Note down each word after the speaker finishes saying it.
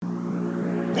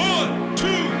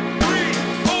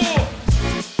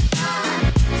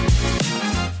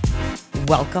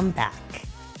Welcome back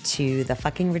to the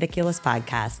Fucking Ridiculous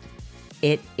podcast.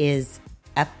 It is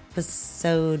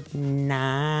episode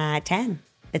 10.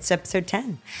 It's episode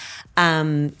 10.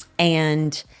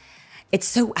 And it's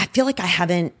so, I feel like I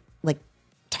haven't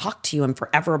talked to you in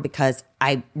forever because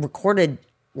I recorded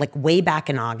way back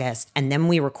in August, and then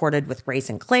we recorded with Grace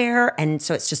and Claire. And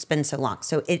so it's just been so long.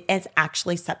 So it is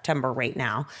actually September right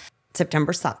now.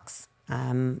 September sucks,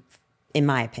 in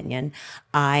my opinion.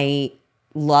 I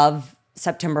love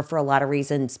September for a lot of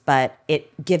reasons, but it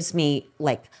gives me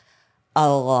a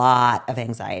lot of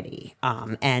anxiety.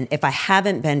 And if I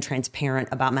haven't been transparent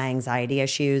about my anxiety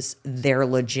issues, they're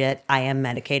legit. I am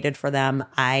medicated for them.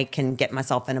 I can get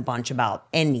myself in a bunch about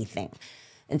anything.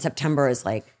 And September is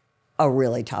a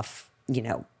really tough,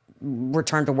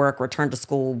 return to work, return to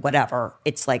school, whatever.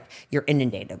 It's you're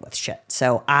inundated with shit.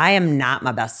 So I am not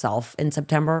my best self in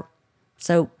September.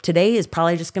 So today is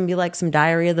probably just going to be some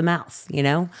diarrhea of the mouth,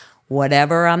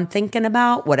 Whatever I'm thinking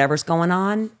about, whatever's going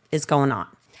on is going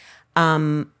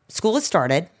on. School has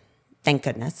started. Thank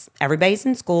goodness. Everybody's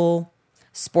in school.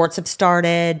 Sports have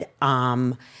started.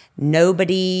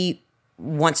 Nobody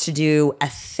wants to do a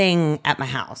thing at my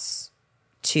house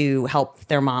to help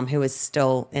their mom who is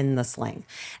still in the sling.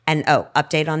 And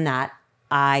update on that.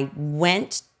 I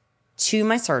went to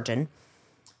my surgeon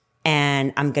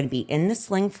and I'm going to be in the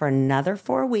sling for another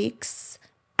 4 weeks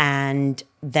and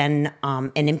then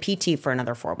in PT for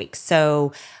another 4 weeks.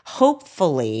 So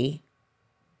hopefully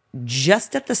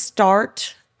just at the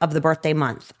start of the birthday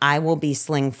month, I will be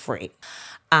sling free.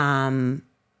 The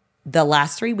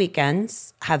last 3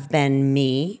 weekends have been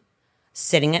me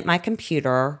sitting at my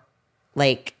computer,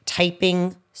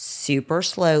 typing super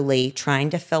slowly,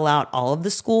 trying to fill out all of the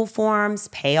school forms,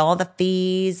 pay all the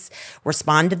fees,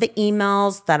 respond to the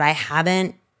emails that I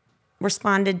haven't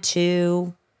responded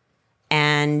to.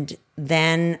 And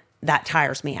then that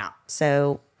tires me out.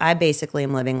 So I basically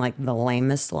am living the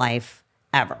lamest life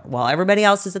ever. While everybody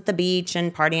else is at the beach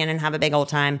and partying and have a big old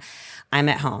time, I'm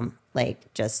at home,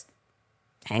 just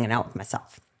hanging out with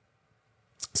myself.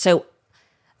 So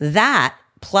that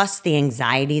plus the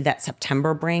anxiety that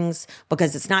September brings,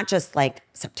 because it's not just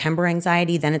September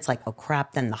anxiety, then it's oh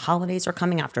crap, then the holidays are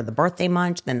coming after the birthday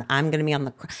month, then I'm going to be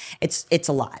on it's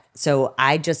a lot. So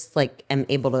I just am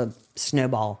able to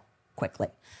snowball quickly.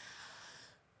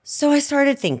 So I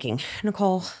started thinking,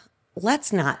 Nicole,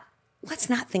 let's not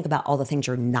think about all the things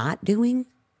you're not doing.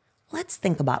 Let's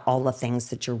think about all the things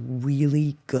that you're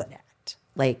really good at,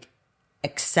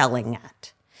 excelling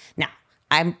at. Now,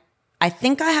 I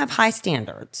think I have high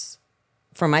standards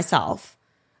for myself.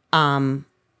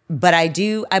 But I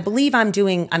believe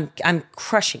I'm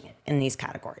crushing it in these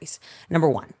categories. Number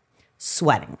one,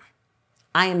 sweating.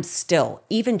 I am still,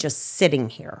 even just sitting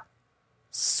here,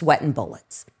 sweating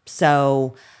bullets.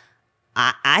 So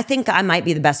I think I might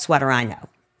be the best sweater I know.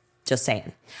 Just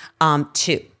saying.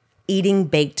 2, eating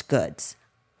baked goods.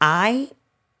 Where's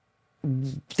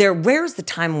the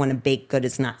time when a baked good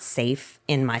is not safe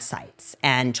in my sights?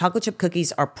 And chocolate chip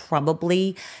cookies are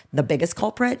probably the biggest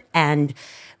culprit. And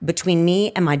between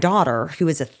me and my daughter, who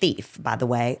is a thief, by the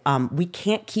way, we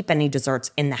can't keep any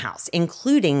desserts in the house,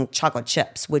 including chocolate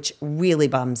chips, which really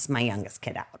bums my youngest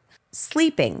kid out.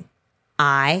 Sleeping.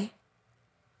 I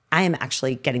am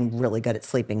actually getting really good at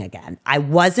sleeping again. I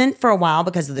wasn't for a while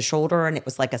because of the shoulder and it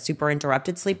was a super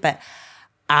interrupted sleep, but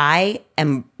I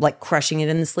am crushing it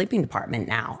in the sleeping department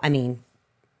now. I mean,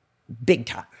 big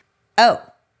time. Oh,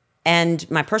 and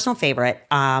my personal favorite,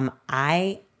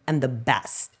 I am the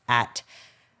best at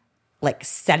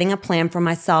setting a plan for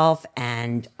myself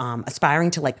and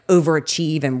aspiring to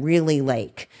overachieve and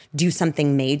really do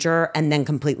something major and then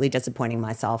completely disappointing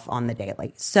myself on the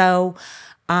daily. So,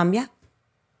 yeah.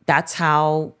 That's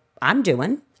how I'm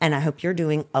doing, and I hope you're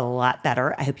doing a lot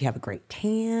better. I hope you have a great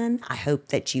tan. I hope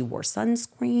that you wore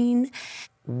sunscreen.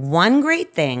 One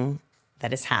great thing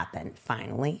that has happened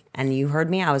finally, and you heard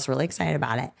me, I was really excited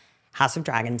about it. House of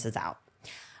Dragons is out.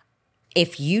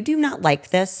 If you do not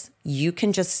like this, you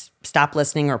can just stop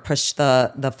listening or push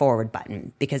the forward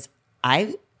button because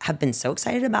I have been so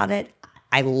excited about it.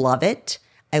 I love it.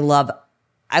 I love it.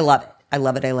 I love it. I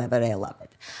love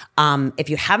it. If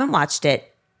you haven't watched it,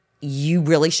 you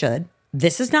really should.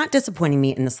 This is not disappointing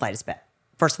me in the slightest bit.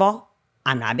 First of all,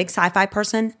 I'm not a big sci-fi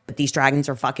person, but these dragons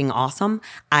are fucking awesome.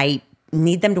 I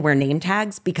need them to wear name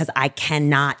tags because I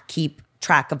cannot keep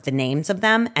track of the names of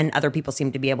them, and other people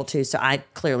seem to be able to. So I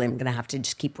clearly am going to have to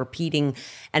just keep repeating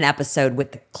an episode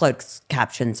with the closed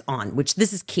captions on, which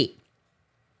this is key.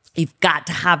 You've got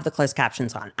to have the closed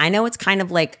captions on. I know it's kind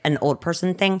of like an old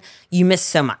person thing. You miss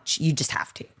so much. You just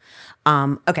have to.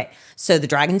 Okay, so the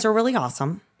dragons are really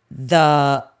awesome.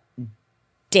 The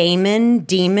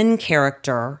demon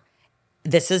character.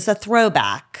 This is a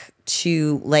throwback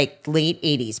to like late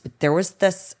 80s, but there was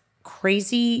this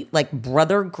crazy like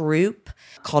brother group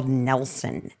called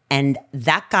Nelson. And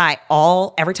that guy,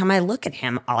 every time I look at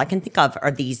him, all I can think of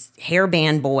are these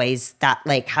hairband boys that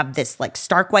like have this like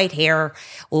stark white hair.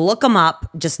 Look them up,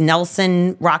 just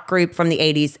Nelson rock group from the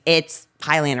 80s. It's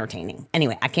highly entertaining.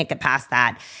 Anyway, I can't get past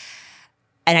that.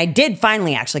 And I did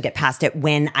finally actually get past it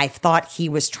when I thought he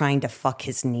was trying to fuck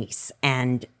his niece.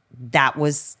 And that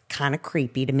was kind of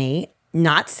creepy to me.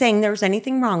 Not saying there's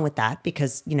anything wrong with that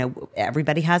because, you know,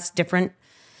 everybody has different.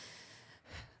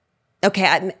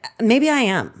 Okay, maybe I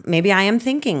am. Maybe I am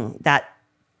thinking that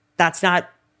that's not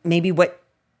maybe what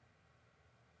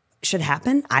should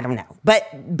happen. I don't know.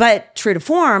 But true to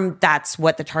form, that's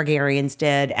what the Targaryens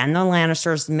did. And the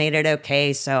Lannisters made it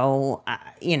okay. So,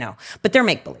 you know, but they're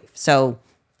make-believe. So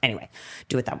anyway,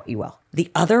 do with that what you will. The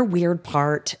other weird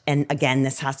part, and again,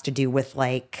 this has to do with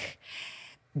like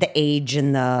the age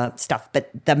and the stuff, but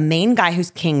the main guy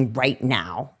who's king right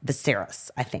now,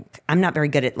 Viserys, I think. I'm not very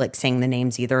good at like saying the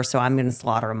names either, so I'm going to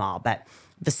slaughter them all. But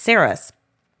Viserys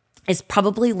is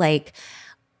probably like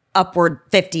upward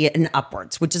 50 and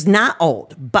upwards, which is not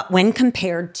old, but when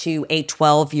compared to a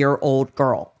 12-year-old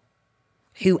girl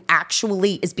who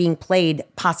actually is being played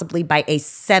possibly by a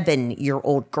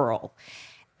 7-year-old girl,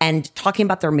 and talking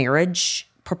about their marriage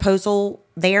proposal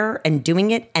there and doing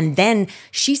it. And then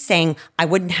she's saying, I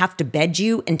wouldn't have to bed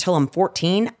you until I'm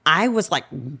 14. I was like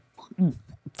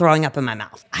throwing up in my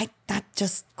mouth. That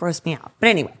just grossed me out. But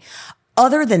anyway,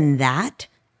 other than that,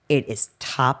 it is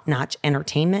top-notch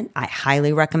entertainment. I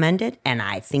highly recommend it. And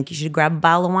I think you should grab a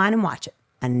bottle of wine and watch it.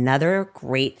 Another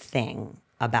great thing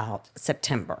about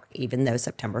September, even though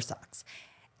September sucks,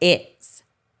 is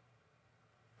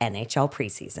NHL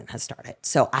preseason has started.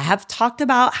 So I have talked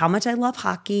about how much I love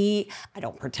hockey. I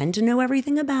don't pretend to know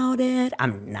everything about it.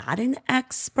 I'm not an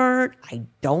expert. I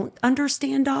don't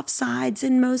understand offsides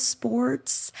in most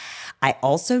sports. I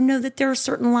also know that there are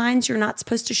certain lines you're not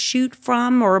supposed to shoot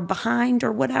from or behind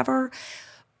or whatever.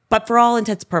 But for all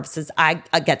intents and purposes, I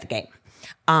get the game.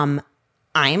 I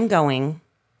am going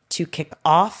to kick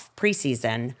off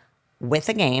preseason with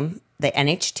a game. The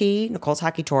NHT, Nicole's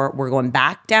Hockey Tour, we're going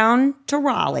back down to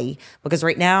Raleigh because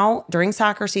right now, during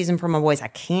soccer season for my boys, I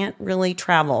can't really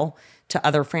travel to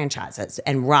other franchises.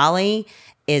 And Raleigh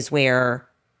is where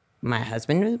my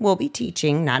husband will be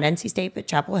teaching, not NC State, but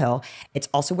Chapel Hill. It's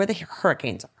also where the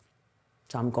Hurricanes are.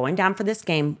 So I'm going down for this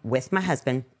game with my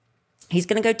husband. He's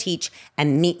going to go teach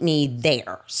and meet me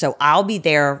there. So I'll be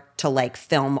there to like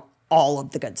film all of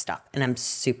the good stuff. And I'm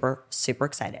super, super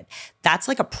excited. That's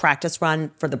like a practice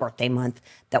run for the birthday month.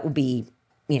 That will be,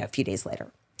 you know, a few days later.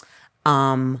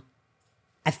 I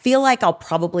feel like I'll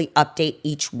probably update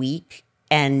each week.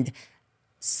 And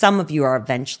some of you are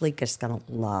eventually just going to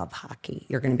love hockey.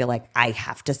 You're going to be like, I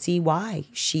have to see why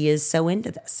she is so into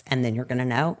this. And then you're going to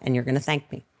know and you're going to thank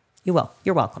me. You will.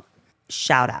 You're welcome.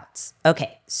 Shoutouts.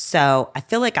 Okay, so I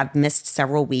feel like I've missed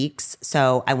several weeks.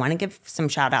 So I want to give some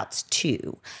shoutouts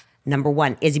to number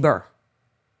one, Izzy Burr.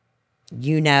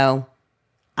 You know,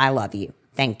 I love you.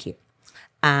 Thank you.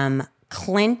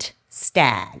 Clint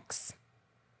Staggs.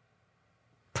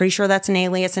 Pretty sure that's an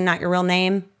alias and not your real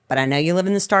name, but I know you live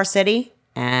in the Star City,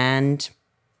 and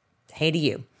hey to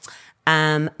you.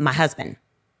 My husband,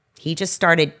 he just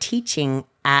started teaching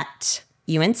at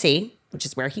UNC, which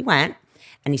is where he went,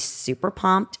 and he's super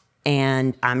pumped,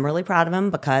 and I'm really proud of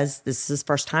him because this is his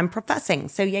first time professing,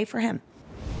 so yay for him.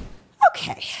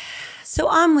 Okay, so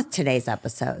on with today's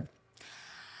episode.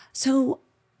 So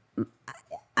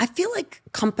I feel like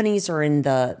companies are in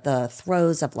the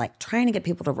throes of like trying to get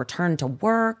people to return to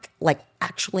work, like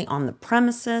actually on the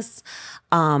premises.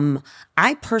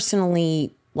 I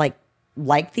personally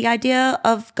like the idea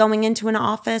of going into an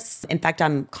office. In fact,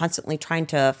 I'm constantly trying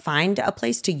to find a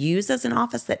place to use as an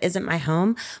office that isn't my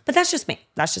home, but that's just me.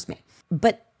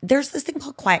 But there's this thing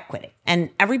called quiet quitting, and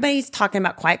everybody's talking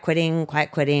about quiet quitting,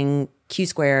 Q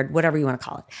squared, whatever you want to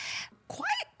call it.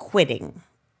 Quiet quitting.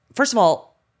 First of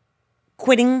all,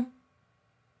 quitting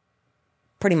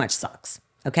pretty much sucks,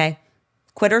 okay?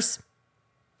 Quitters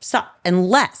suck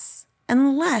unless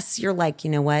you're like, you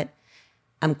know what?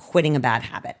 I'm quitting a bad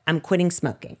habit. I'm quitting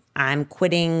smoking. I'm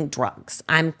quitting drugs.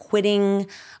 I'm quitting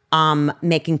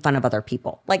making fun of other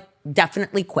people. Like,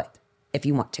 definitely quit if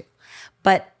you want to.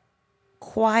 But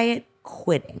quiet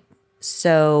quitting.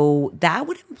 So that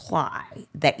would imply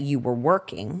that you were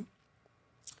working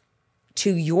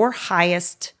to your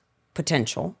highest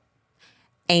potential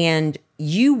and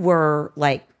you were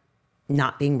like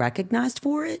not being recognized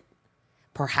for it.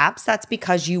 Perhaps that's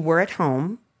because you were at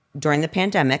home during the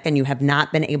pandemic and you have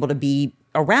not been able to be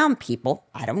around people,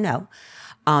 I don't know.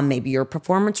 Maybe your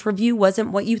performance review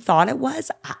wasn't what you thought it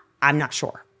was. I'm not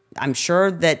sure. I'm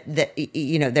sure that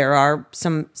there are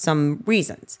some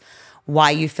reasons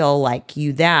why you feel like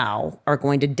you now are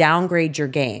going to downgrade your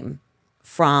game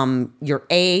from your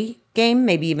A game,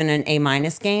 maybe even an A-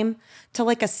 game, to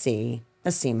like a C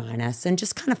minus, and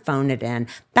just kind of phone it in.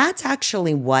 That's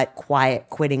actually what quiet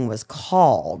quitting was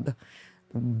called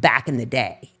back in the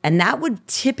day. And that would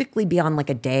typically be on like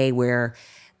a day where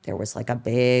there was like a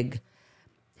big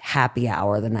happy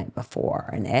hour the night before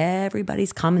and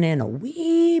everybody's coming in a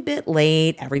wee bit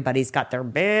late. Everybody's got their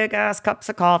big ass cups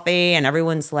of coffee and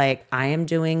everyone's like, I am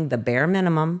doing the bare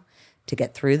minimum to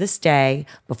get through this day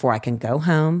before I can go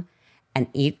home and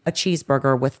eat a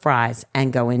cheeseburger with fries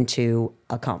and go into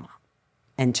a coma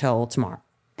until tomorrow.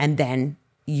 And then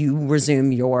you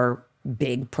resume your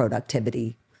big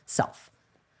productivity self.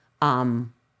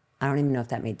 I don't even know if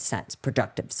that made sense,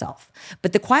 productive self.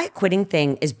 But the quiet quitting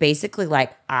thing is basically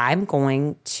like, I'm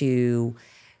going to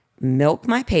milk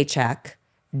my paycheck,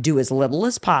 do as little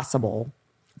as possible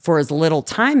for as little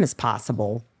time as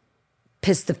possible,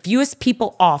 piss the fewest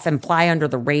people off and fly under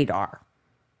the radar.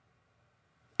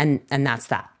 And that's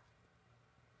that.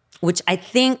 Which I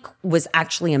think was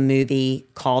actually a movie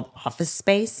called Office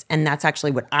Space. And that's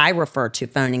actually what I refer to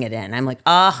phoning it in. I'm like,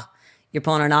 you're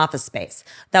pulling an Office Space.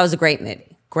 That was a great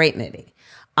movie. Great movie.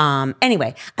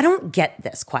 Anyway, I don't get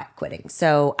this quiet quitting.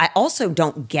 So I also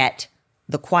don't get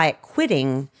the quiet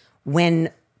quitting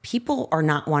when people are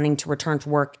not wanting to return to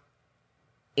work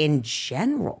in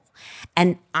general.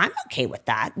 And I'm okay with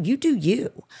that. You do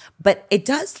you. But it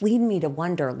does lead me to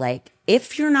wonder, like,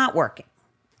 if you're not working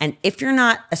and if you're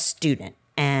not a student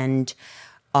and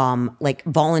like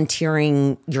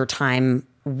volunteering your time,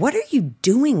 what are you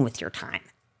doing with your time?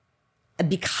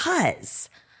 Because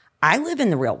I live in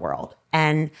the real world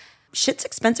and shit's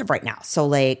expensive right now. So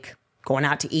like going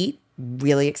out to eat,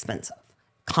 really expensive.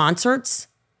 Concerts,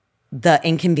 the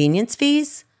inconvenience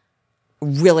fees,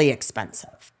 really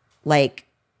expensive. Like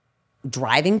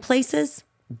driving places,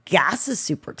 gas is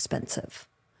super expensive.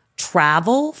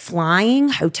 Travel, flying,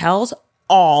 hotels,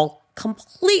 all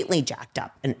completely jacked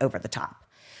up and over the top.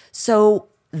 So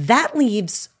that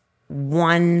leaves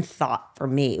one thought for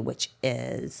me, which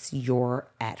is you're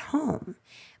at home.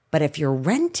 But if you're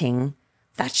renting,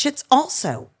 that shit's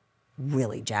also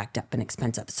really jacked up and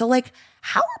expensive. So like,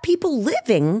 how are people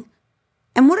living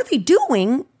and what are they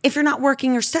doing if you're not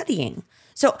working or studying?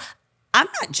 So I'm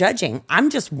not judging. I'm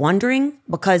just wondering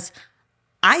because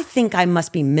I think I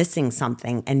must be missing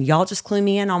something and y'all just clue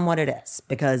me in on what it is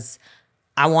because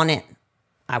I want in.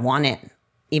 I want in.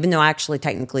 Even though I actually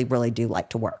technically really do like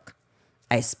to work.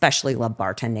 I especially love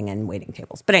bartending and waiting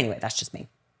tables. But anyway, that's just me.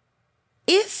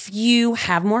 If you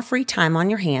have more free time on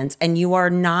your hands and you are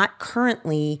not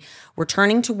currently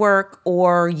returning to work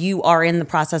or you are in the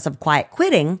process of quiet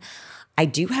quitting, I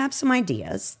do have some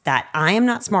ideas that I am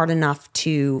not smart enough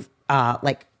to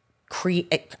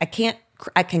create.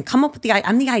 I can come up with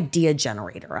I'm the idea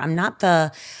generator. I'm not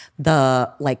the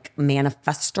like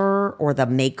manifester or the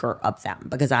maker of them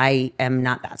because I am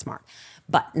not that smart.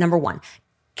 But number one,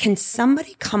 can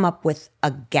somebody come up with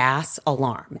a gas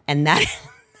alarm? And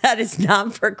that is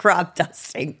not for crop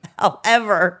dusting.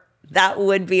 However, that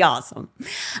would be awesome.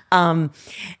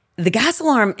 The gas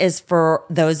alarm is for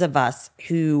those of us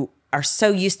who are so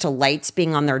used to lights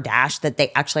being on their dash that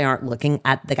they actually aren't looking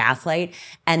at the gas light.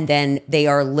 And then they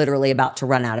are literally about to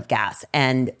run out of gas.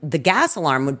 And the gas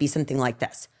alarm would be something like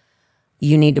this.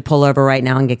 You need to pull over right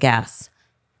now and get gas.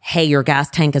 Hey, your gas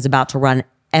tank is about to run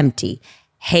empty.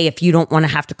 Hey, if you don't want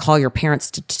to have to call your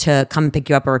parents to come pick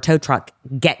you up or a tow truck,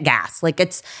 get gas. Like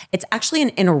it's actually an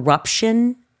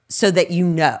interruption so that you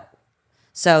know.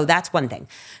 So that's one thing.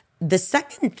 The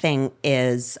second thing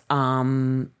is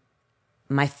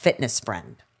my fitness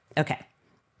friend. Okay.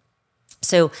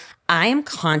 So I am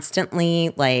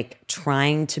constantly like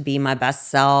trying to be my best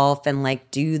self and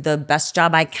like do the best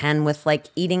job I can with like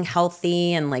eating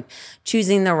healthy and like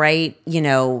choosing the right,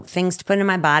 things to put in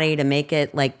my body to make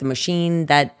it like the machine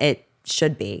that it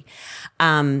should be.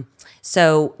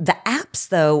 So the apps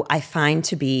though, I find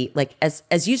to be like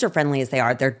as user-friendly as they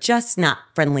are, they're just not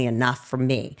friendly enough for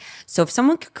me. So if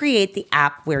someone could create the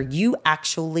app where you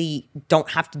actually don't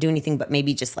have to do anything, but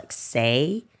maybe just like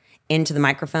say into the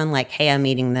microphone, like, hey, I'm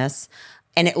eating this,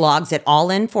 and it logs it all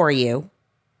in for you.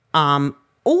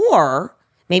 Or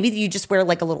maybe you just wear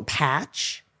like a little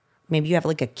patch. Maybe you have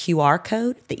like a QR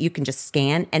code that you can just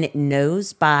scan and it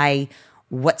knows by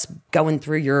what's going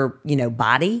through your,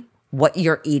 body, what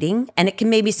you're eating. And it can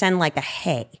maybe send like a,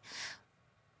 hey,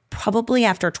 probably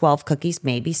after 12 cookies,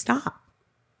 maybe stop.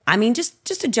 I mean,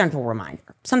 just a gentle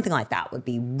reminder. Something like that would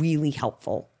be really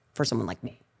helpful for someone like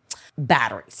me.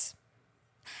 Batteries.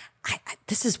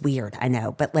 This is weird, I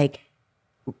know, but like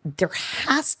there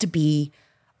has to be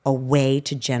a way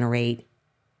to generate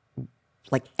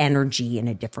like energy in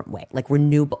a different way, like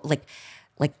renewable, like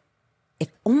if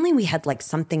only we had like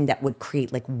something that would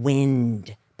create like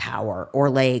wind power or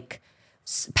like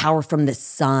power from the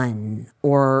sun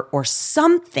or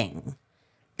something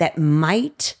that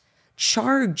might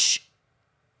charge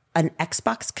an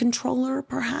Xbox controller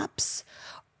perhaps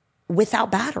without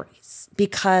batteries.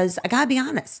 Because I gotta be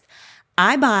honest,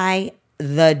 I buy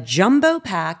the jumbo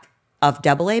pack of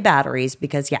AA batteries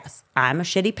because yes, I'm a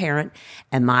shitty parent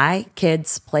and my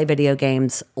kids play video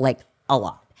games like a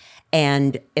lot.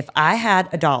 And if I had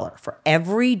 $1 for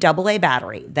every AA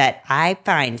battery that I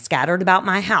find scattered about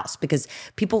my house because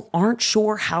people aren't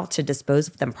sure how to dispose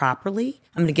of them properly,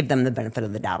 I'm going to give them the benefit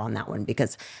of the doubt on that one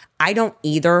because I don't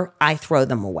either. I throw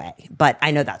them away, but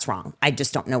I know that's wrong. I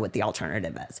just don't know what the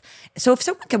alternative is. So if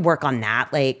someone could work on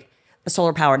that, like a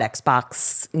solar powered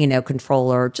Xbox,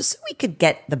 controller, just so we could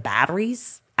get the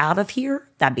batteries out of here,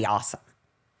 that'd be awesome.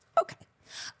 Okay.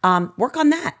 Work on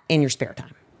that in your spare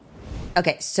time.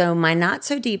 Okay, so my not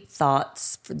so deep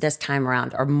thoughts for this time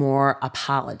around are more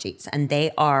apologies. And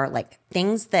they are like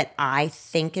things that I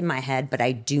think in my head, but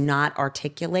I do not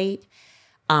articulate.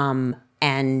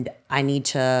 And I need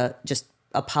to just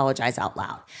apologize out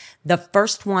loud. The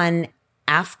first one,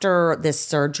 after this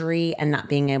surgery and not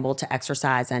being able to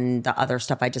exercise and the other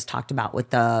stuff I just talked about with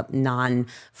the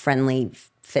non-friendly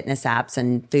fitness apps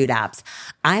and food apps,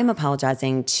 I am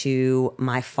apologizing to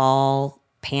my fall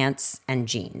pants and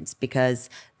jeans because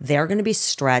they're going to be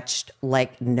stretched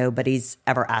like nobody's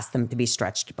ever asked them to be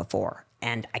stretched before.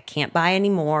 And I can't buy any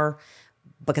more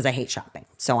because I hate shopping.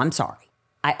 So I'm sorry.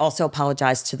 I also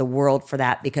apologize to the world for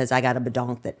that because I got a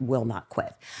badonk that will not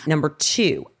quit. Number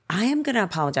 2, I am going to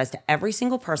apologize to every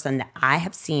single person that I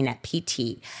have seen at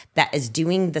PT that is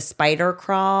doing the spider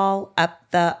crawl up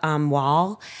the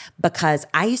wall because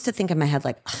I used to think in my head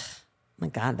like, oh my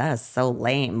God, that is so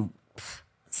lame.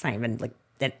 It's not even like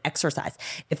an exercise.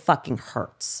 It fucking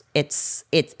hurts. It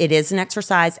is an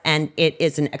exercise, and it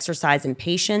is an exercise in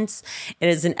patience. It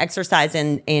is an exercise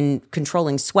in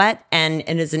controlling sweat, and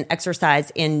it is an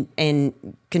exercise in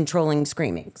controlling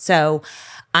screaming. So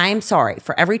I'm sorry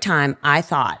for every time I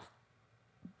thought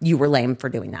you were lame for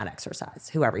doing that exercise,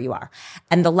 whoever you are.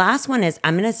 And the last one is,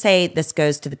 I'm going to say this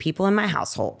goes to the people in my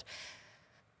household.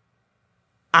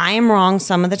 I am wrong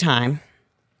some of the time.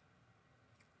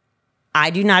 I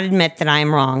do not admit that I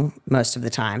am wrong most of the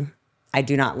time. I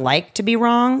do not like to be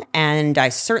wrong, and I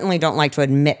certainly don't like to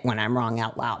admit when I'm wrong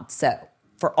out loud. So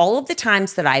for all of the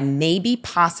times that I maybe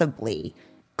possibly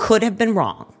could have been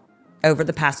wrong over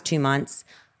the past 2 months,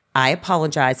 I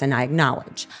apologize and I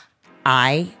acknowledge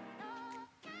I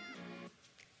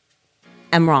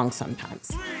am wrong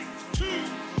sometimes.